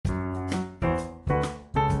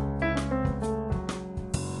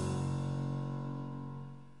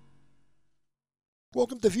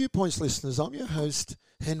Welcome to Viewpoints, listeners. I'm your host,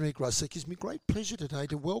 Henry Grusek. It's my great pleasure today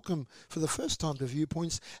to welcome, for the first time to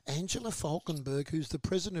Viewpoints, Angela Falkenberg, who's the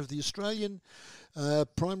president of the Australian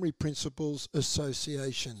Primary Principals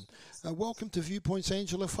Association. Welcome to Viewpoints,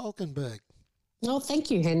 Angela Falkenberg. Oh, thank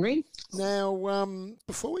you, Henry. Now,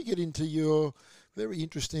 before we get into your very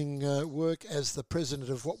interesting work as the president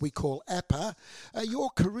of what we call APPA, your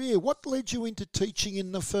career, what led you into teaching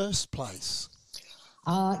in the first place?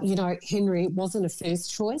 Henry, it wasn't a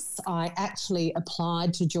first choice. I actually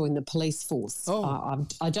applied to join the police force. Oh.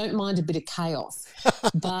 I don't mind a bit of chaos,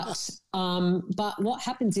 but what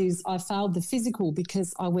happens is I failed the physical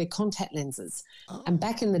because I wear contact lenses. Oh. And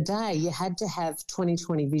back in the day, you had to have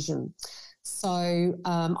 20/20 vision. So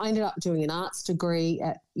I ended up doing an arts degree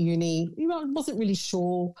at uni. I wasn't really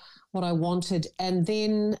sure what I wanted. And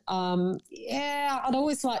then, I'd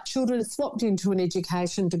always liked children. It swapped into an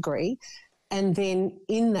education degree. And then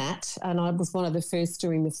in that, and I was one of the first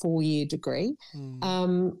doing the 4-year degree,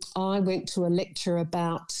 I went to a lecture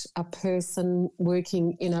about a person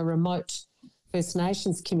working in a remote First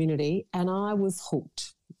Nations community, and I was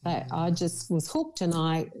hooked. I just was hooked, and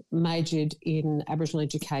I majored in Aboriginal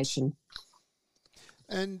education.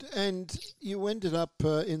 And you ended up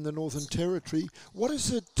in the Northern Territory. What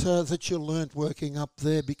is it that you learnt working up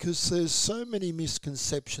there? Because there's so many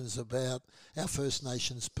misconceptions about our First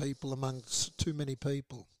Nations people amongst too many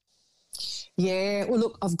people. Yeah, well,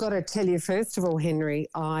 look, I've got to tell you, first of all, Henry,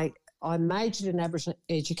 I majored in Aboriginal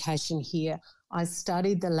education here. I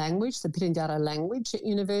studied the language, the Pitjantjatjara language at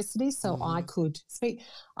university, so I could speak.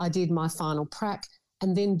 I did my final prac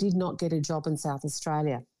and then did not get a job in South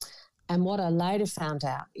Australia. And what I later found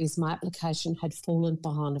out is my application had fallen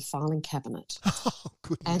behind a filing cabinet. Oh,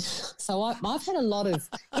 goodness. And so I've had a lot of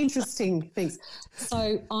interesting things.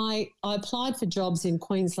 So I applied for jobs in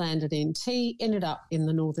Queensland at NT, ended up in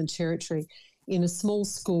the Northern Territory in a small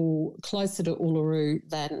school closer to Uluru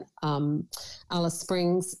than Alice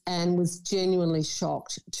Springs, and was genuinely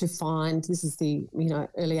shocked to find, this is the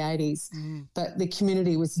early 80s, but the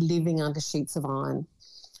community was living under sheets of iron.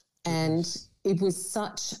 And it was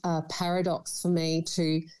such a paradox for me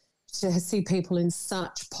to see people in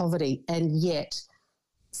such poverty, and yet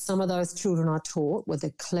some of those children I taught were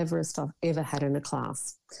the cleverest I've ever had in a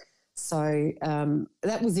class. So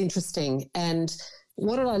that was interesting. And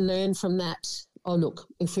what did I learn from that? Oh, look,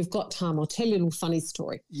 if we've got time, I'll tell you a little funny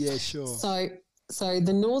story. Yeah, sure. So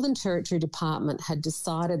the Northern Territory Department had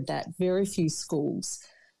decided that very few schools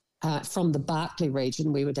from the Barkly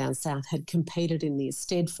region, we were down south, had competed in the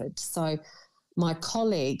Eisteddfod. So my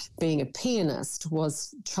colleague, being a pianist,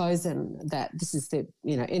 was chosen that this is the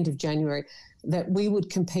end of January, that we would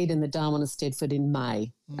compete in the Darwin Eisteddfod in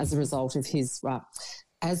May as a result of his right.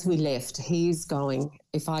 As we left, he's going,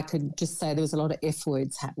 if I could just say, there was a lot of F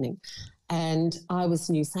words happening. And I was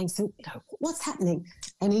new saying, so what's happening?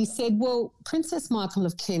 And he said, well, Princess Michael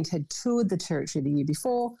of Kent had toured the territory the year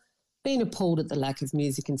before, been appalled at the lack of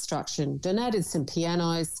music instruction, donated some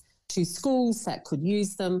pianos to schools that could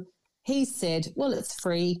use them. He said, well, it's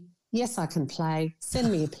free. Yes, I can play.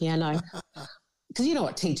 Send me a piano. Because you know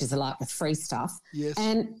what teachers are like with free stuff. Yes.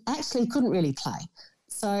 And actually couldn't really play.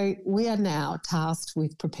 So we are now tasked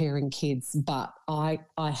with preparing kids, but I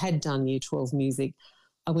had done Year 12 music.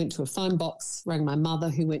 I went to a phone box, rang my mother,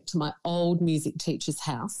 who went to my old music teacher's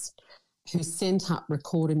house, who sent up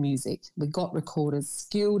recorded music. We got recorders,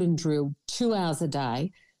 skilled and drilled 2 hours a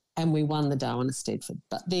day, and we won the Darwin Eisteddfod.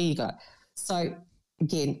 But there you go. So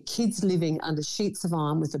again, kids living under sheets of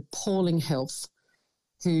iron with appalling health,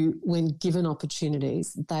 who, when given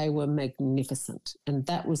opportunities, they were magnificent. And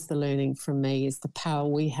that was the learning from me, is the power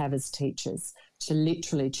we have as teachers to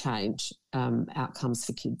literally change outcomes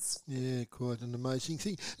for kids. Yeah, quite an amazing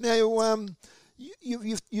thing. Now,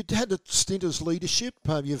 you've had a stint as leadership.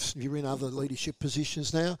 You're in other leadership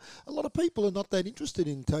positions now. A lot of people are not that interested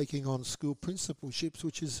in taking on school principalships,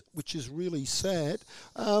 which is really sad.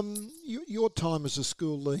 Your time as a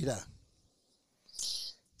school leader.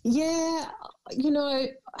 Yeah,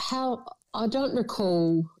 I don't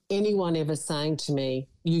recall anyone ever saying to me,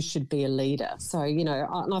 you should be a leader. So, and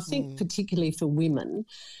I think particularly for women,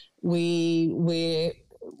 we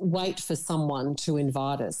wait for someone to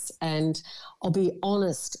invite us. And I'll be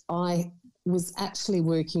honest, I was actually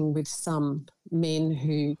working with some men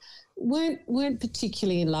who weren't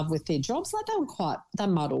particularly in love with their jobs. Like they're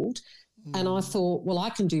muddled. And I thought, well, I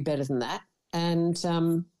can do better than that. And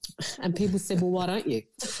people said, well, why don't you?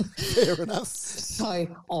 Fair enough. So,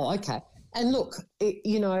 okay. And look,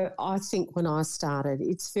 I think when I started,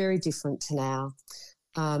 it's very different to now.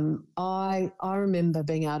 I remember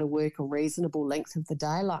being able to work a reasonable length of the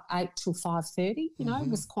day, like 8 till 5:30, it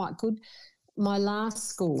was quite good. my last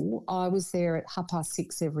school, I was there at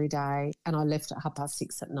 6:30 every day and I left at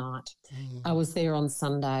 6:30 at night. I was there on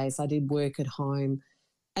Sundays. I did work at home,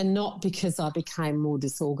 and not because I became more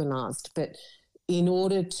disorganised, but in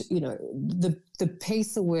order to, the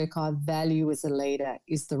piece of work I value as a leader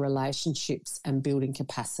is the relationships and building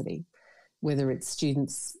capacity, whether it's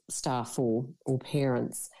students, staff or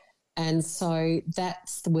parents. And so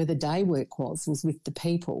that's where the day work was with the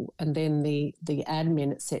people. And then the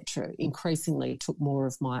admin, etc., increasingly took more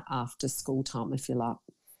of my after school time, if you like.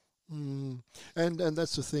 And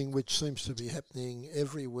that's the thing which seems to be happening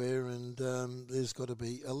everywhere, and there's got to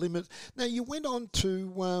be a limit. Now, you went on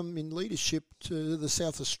to, in leadership, to the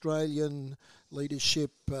South Australian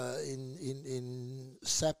leadership in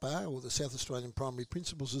SAPPA, or the South Australian Primary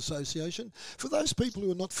Principals Association. For those people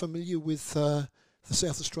who are not familiar with the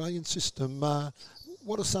South Australian system,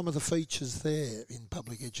 what are some of the features there in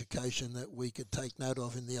public education that we could take note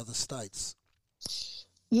of in the other states?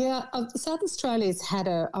 Yeah, South Australia's had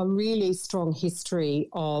a really strong history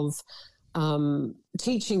of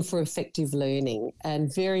teaching for effective learning,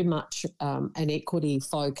 and very much an equity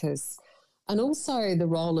focus, and also the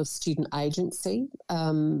role of student agency,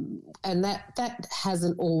 and that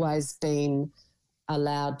hasn't always been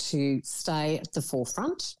allowed to stay at the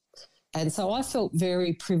forefront. And so I felt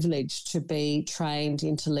very privileged to be trained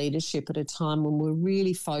into leadership at a time when we're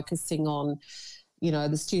really focusing on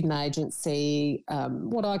the student agency,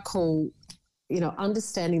 what I call,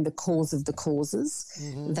 understanding the cause of the causes,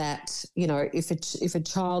 that, if a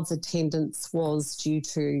child's attendance was due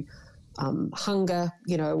to hunger,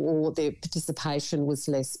 or their participation was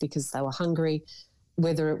less because they were hungry,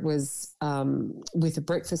 whether it was with a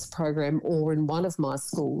breakfast program or in one of my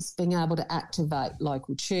schools, being able to activate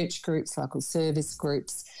local church groups, local service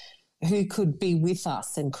groups who could be with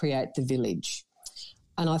us and create the village.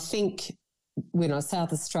 And I think,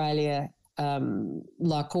 South Australia,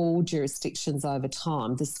 like all jurisdictions over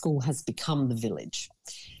time, the school has become the village.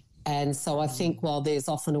 And so I think while there's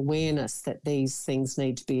often awareness that these things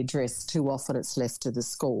need to be addressed, too often it's left to the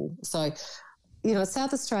school. So,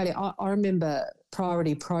 South Australia, I remember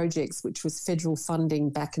priority projects, which was federal funding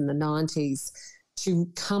back in the 90s, to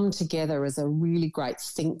come together as a really great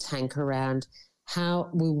think tank around how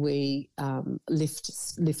will we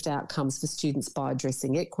lift outcomes for students by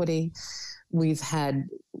addressing equity. We've had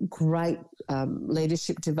great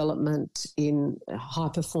leadership development in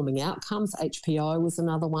high-performing outcomes. HPI was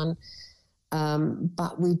another one.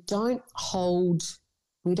 But we don't hold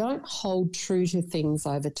true to things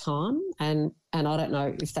over time. And I don't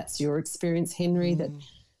know if that's your experience, Henry, that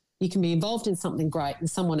you can be involved in something great and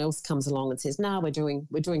someone else comes along and says, no, we're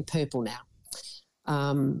doing purple now.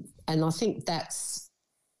 And I think that's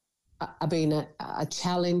been a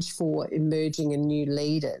challenge for emerging and new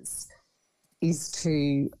leaders, is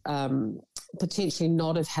to potentially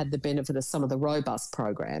not have had the benefit of some of the robust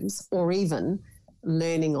programs, or even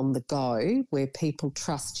learning on the go, where people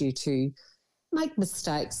trust you to make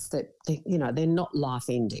mistakes that, they're not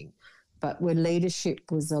life-ending, but where leadership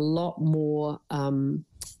was a lot more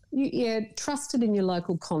trusted in your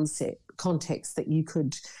local context, that you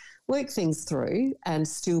could work things through and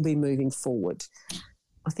still be moving forward.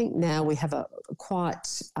 I think now we have a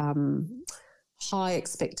quite high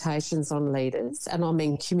expectations on leaders, and I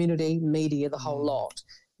mean community, media, the whole lot,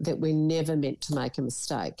 that we're never meant to make a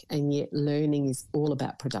mistake, and yet learning is all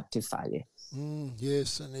about productive failure.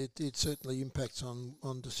 Yes, and it certainly impacts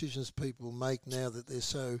on decisions people make now that they're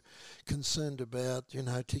so concerned about,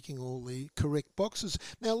 ticking all the correct boxes.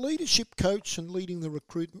 Now, leadership coach and leading the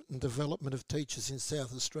recruitment and development of teachers in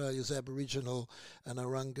South Australia's Aboriginal and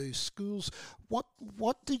Orangu schools.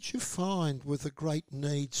 What did you find were the great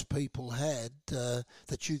needs people had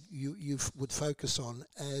that you would focus on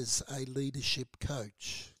as a leadership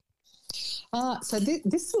coach? So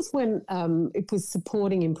this was when it was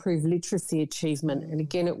supporting improved literacy achievement, and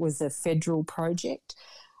again, it was a federal project.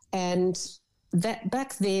 And that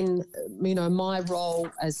back then, my role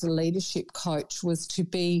as a leadership coach was to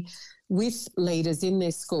be with leaders in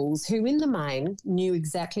their schools who, in the main, knew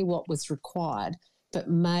exactly what was required, but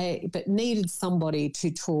needed somebody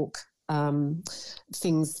to talk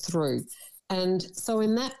things through. And so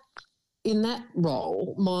in that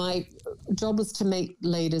role, my job was to meet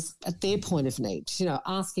leaders at their point of need,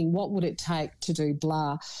 asking what would it take to do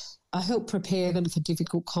blah. I helped prepare them for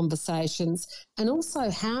difficult conversations, and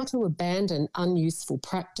also how to abandon unuseful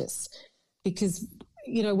practice, because,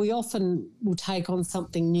 we often will take on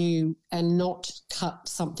something new and not cut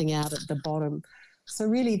something out at the bottom. So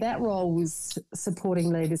really that role was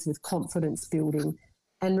supporting leaders with confidence building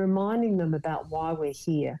and reminding them about why we're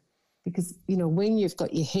here. Because, when you've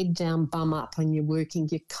got your head down, bum up and you're working,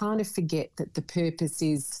 you kind of forget that the purpose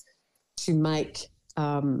is to make,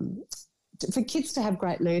 for kids to have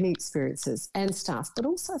great learning experiences and stuff, but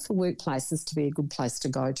also for workplaces to be a good place to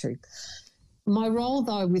go to. My role,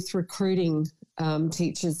 though, with recruiting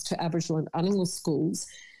teachers to Aboriginal and Anangal schools,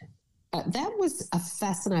 that was a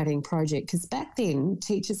fascinating project because back then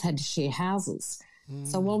teachers had to share houses.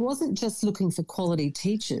 So I wasn't just looking for quality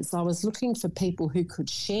teachers. I was looking for people who could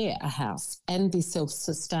share a house and be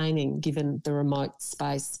self-sustaining given the remote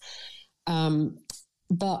space.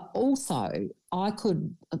 But also I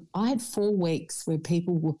had 4 weeks where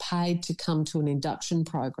people were paid to come to an induction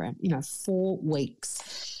program, 4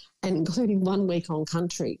 weeks, and including 1 week on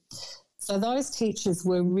country. So those teachers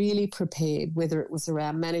were really prepared, whether it was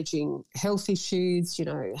around managing health issues,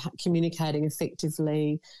 communicating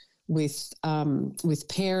effectively, with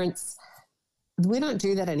parents. We don't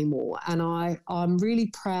do that anymore. And I'm really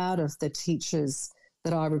proud of the teachers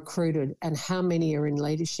that I recruited and how many are in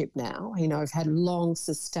leadership now. Have had long,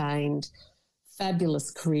 sustained,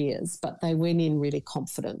 fabulous careers, but they went in really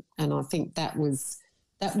confident. And I think that was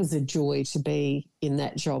a joy to be in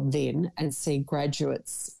that job then and see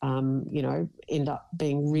graduates, end up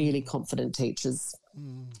being really confident teachers.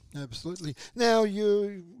 Absolutely. Now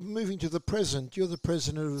you're moving to the present. You're the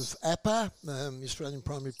president of APPA, Australian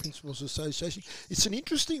Primary Principals Association. It's an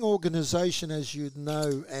interesting organisation, as you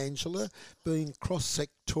know, Angela, being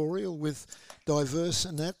cross-sectorial with diverse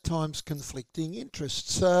and at times conflicting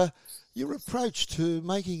interests. Your approach to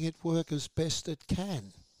making it work as best it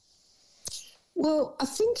can? Well, I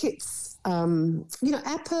think it's,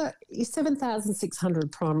 APPA is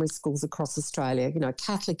 7,600 primary schools across Australia,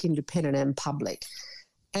 Catholic, independent and public.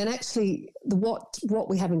 And actually what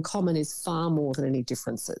we have in common is far more than any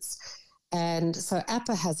differences. And so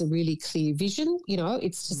APPA has a really clear vision,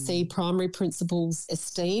 it's to see primary principals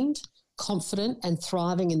esteemed, confident and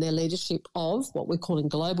thriving in their leadership of what we're calling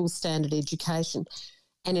global standard education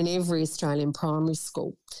and in every Australian primary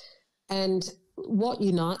school. And what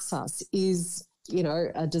unites us is,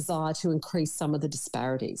 a desire to increase some of the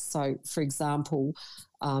disparities. So, for example,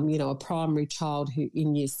 a primary child who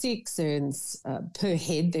in year 6 earns per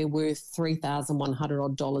head, they're worth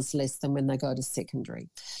 $3,100 less than when they go to secondary.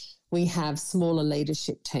 We have smaller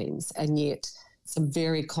leadership teams and yet some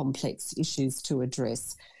very complex issues to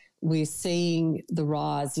address. We're seeing the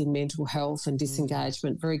rise in mental health and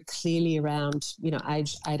disengagement very clearly around,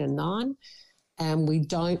 age 8 and 9, and we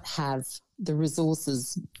don't have the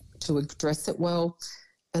resources to address it well.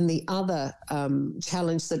 And the other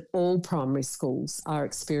challenge that all primary schools are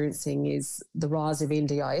experiencing is the rise of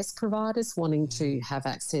NDIS providers wanting to have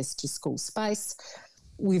access to school space.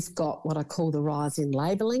 We've got what I call the rise in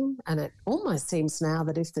labelling, and it almost seems now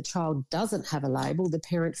that if the child doesn't have a label, the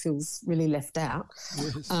parent feels really left out.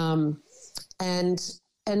 Yes.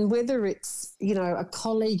 And whether it's, a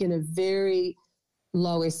colleague in a very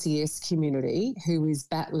low SES community who is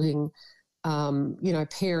battling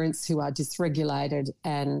parents who are dysregulated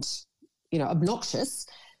and, obnoxious,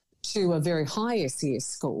 to a very high SES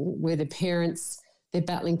school where they're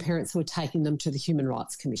battling parents who are taking them to the Human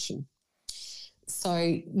Rights Commission.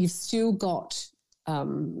 So you've still got,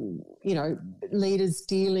 leaders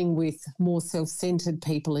dealing with more self-centred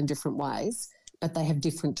people in different ways, but they have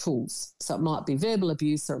different tools. So it might be verbal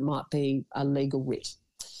abuse or it might be a legal writ.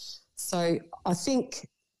 So I think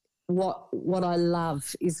what I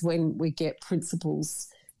love is when we get principals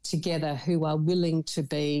together who are willing to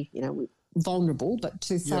be, vulnerable, but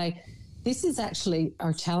to say, this is actually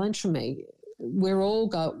a challenge for me. We're all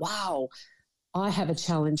go, wow, I have a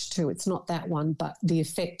challenge too. It's not that one, but the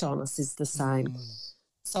effect on us is the same.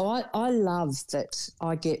 So I love that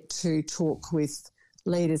I get to talk with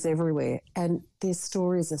leaders everywhere and their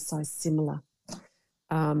stories are so similar.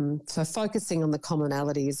 So focusing on the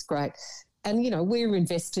commonality is great. And, we're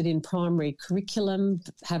invested in primary curriculum,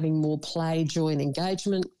 having more play, joy and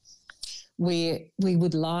engagement. We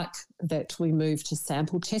would like that we move to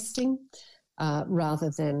sample testing rather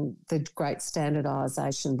than the great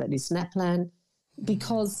standardisation that is NAPLAN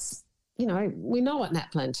because, we know what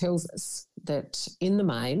NAPLAN tells us, that in the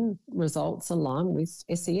main results align with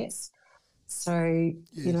SES. So,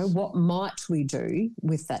 yes. What might we do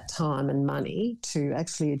with that time and money to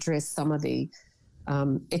actually address some of the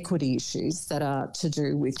equity issues that are to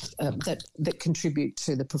do with that contribute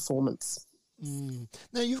to the performance.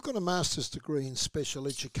 Now, you've got a master's degree in special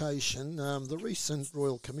education. The recent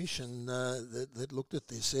Royal Commission that looked at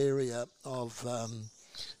this area of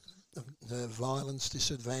violence,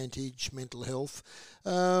 disadvantage, mental health,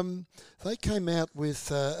 they came out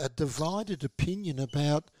with a divided opinion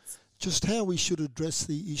about just how we should address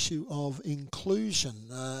the issue of inclusion,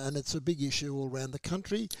 and it's a big issue all around the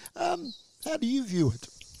country. How do you view it?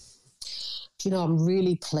 I'm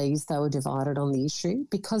really pleased they were divided on the issue,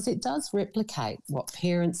 because it does replicate what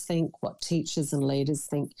parents think, what teachers and leaders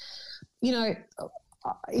think.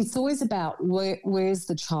 It's always about where's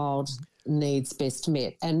the child needs best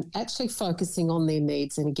met, and actually focusing on their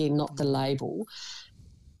needs, and again, not the label.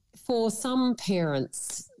 For some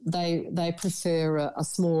parents, they prefer a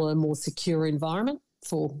smaller, more secure environment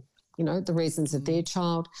for, the reasons of their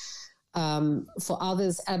child. For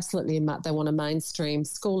others, absolutely, they want a mainstream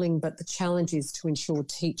schooling, but the challenge is to ensure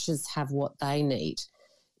teachers have what they need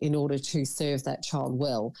in order to serve that child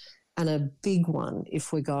well. And a big one,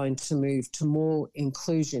 if we're going to move to more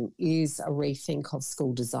inclusion, is a rethink of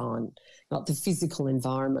school design, not the physical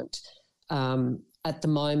environment. At the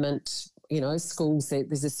moment, schools,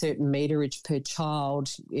 there's a certain meterage per child,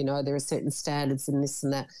 there are certain standards and this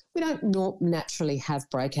and that. We don't naturally have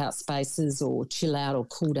breakout spaces or chill out or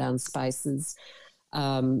cool down spaces.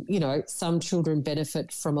 Some children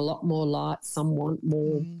benefit from a lot more light, some want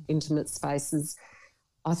more intimate spaces.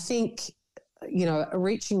 I think,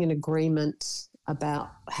 reaching an agreement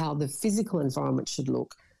about how the physical environment should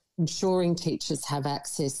look, ensuring teachers have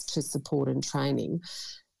access to support and training,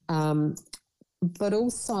 but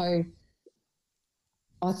also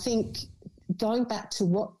I think going back to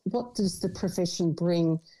what does the profession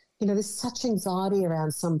bring, there's such anxiety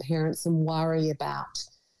around some parents and worry about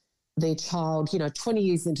their child, 20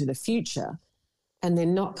 years into the future, and they're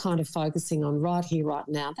not kind of focusing on right here, right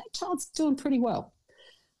now. That child's doing pretty well.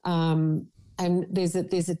 And there's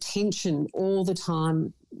a tension all the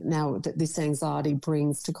time now that this anxiety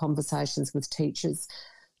brings to conversations with teachers.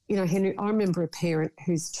 Henry, I remember a parent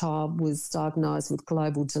whose child was diagnosed with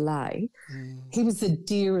global delay. He was the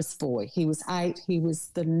dearest boy. He was 8. He was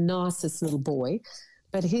the nicest little boy.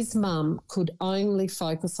 But his mum could only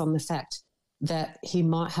focus on the fact that he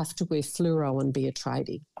might have to wear fluoro and be a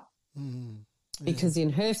tradie. Because in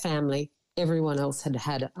her family, everyone else had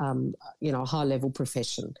a high-level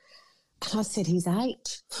profession. And I said, he's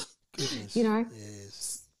 8. Goodness.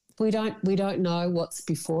 Yes. We don't know what's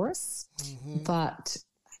before us, but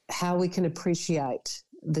how we can appreciate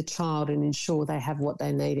the child and ensure they have what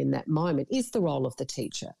they need in that moment is the role of the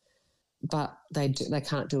teacher. But they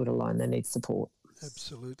can't do it alone. They need support.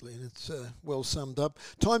 Absolutely, and it's well summed up.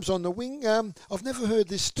 Time's on the wing. I've never heard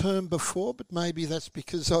this term before, but maybe that's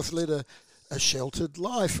because I've led a sheltered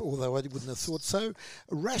life, although I wouldn't have thought so.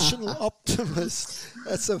 A rational optimist.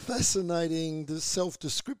 That's a fascinating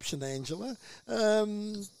self-description, Angela.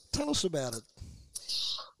 Tell us about it.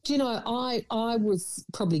 Do you know, I was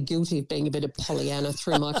probably guilty of being a bit of Pollyanna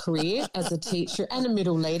through my career as a teacher and a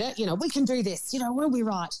middle leader. We can do this, we'll be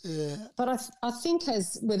right. Yeah. But I think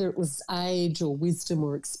whether it was age or wisdom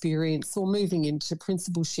or experience or moving into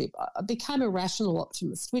principalship, I became a rational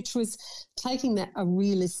optimist, which was taking a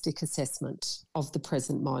realistic assessment of the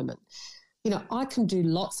present moment. I can do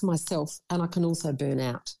lots myself and I can also burn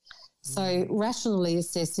out. So rationally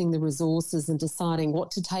assessing the resources and deciding what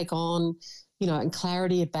to take on, and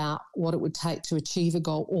clarity about what it would take to achieve a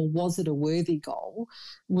goal, or was it a worthy goal,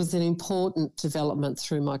 was an important development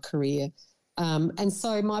through my career. And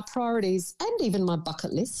so my priorities and even my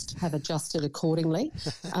bucket list have adjusted accordingly.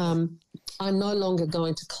 I'm no longer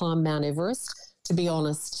going to climb Mount Everest. To be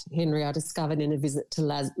honest, Henry, I discovered in a visit to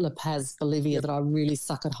La Paz, Bolivia, that I really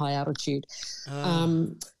suck at high altitude.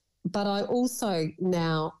 But I also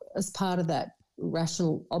now, as part of that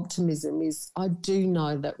rational optimism, is I do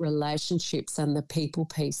know that relationships and the people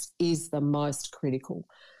piece is the most critical.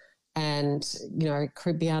 And, be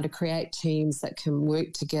able to create teams that can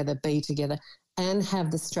work together, be together, and have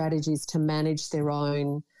the strategies to manage their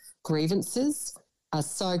own grievances are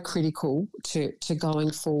so critical to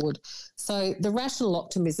going forward. So the rational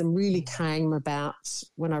optimism really came about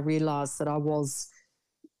when I realised that I was,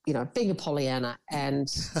 being a Pollyanna, and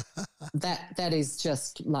that is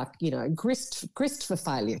just like, grist for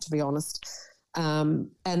failure, to be honest. And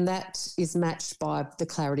that is matched by the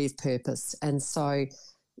clarity of purpose. And so,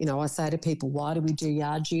 I say to people, why do we do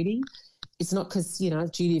yard duty? It's not because,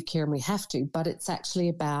 duty of care and we have to, but it's actually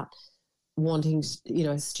about wanting,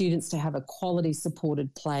 students to have a quality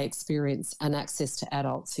supported play experience and access to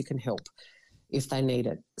adults who can help if they need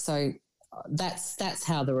it. So that's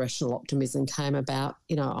how the rational optimism came about.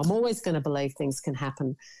 I'm always going to believe things can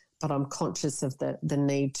happen, but I'm conscious of the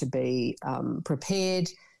need to be prepared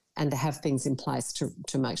and to have things in place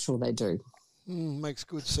to make sure they do. Makes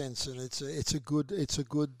good sense, and it's a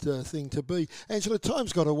good thing to be. Angela,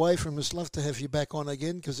 time's got away from us. Love to have you back on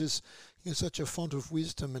again, because you're such a font of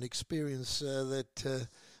wisdom and experience that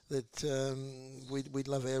we'd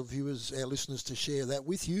love our viewers, our listeners, to share that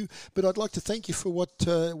with you. But I'd like to thank you for what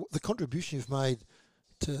the contribution you've made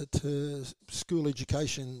to school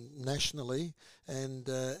education nationally, and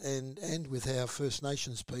with our First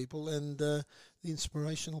Nations people, and the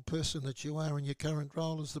inspirational person that you are in your current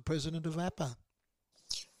role as the president of APPA.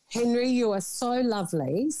 Henry, you are so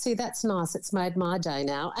lovely. See, that's nice. It's made my day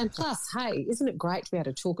now. And plus, hey, isn't it great to be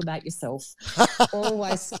able to talk about yourself?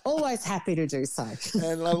 always happy to do so.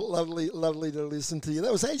 And lovely to listen to you.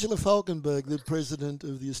 That was Angela Falkenberg, the president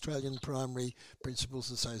of the Australian Primary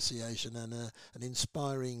Principals Association, and an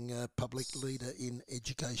inspiring public leader in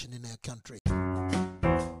education in our country.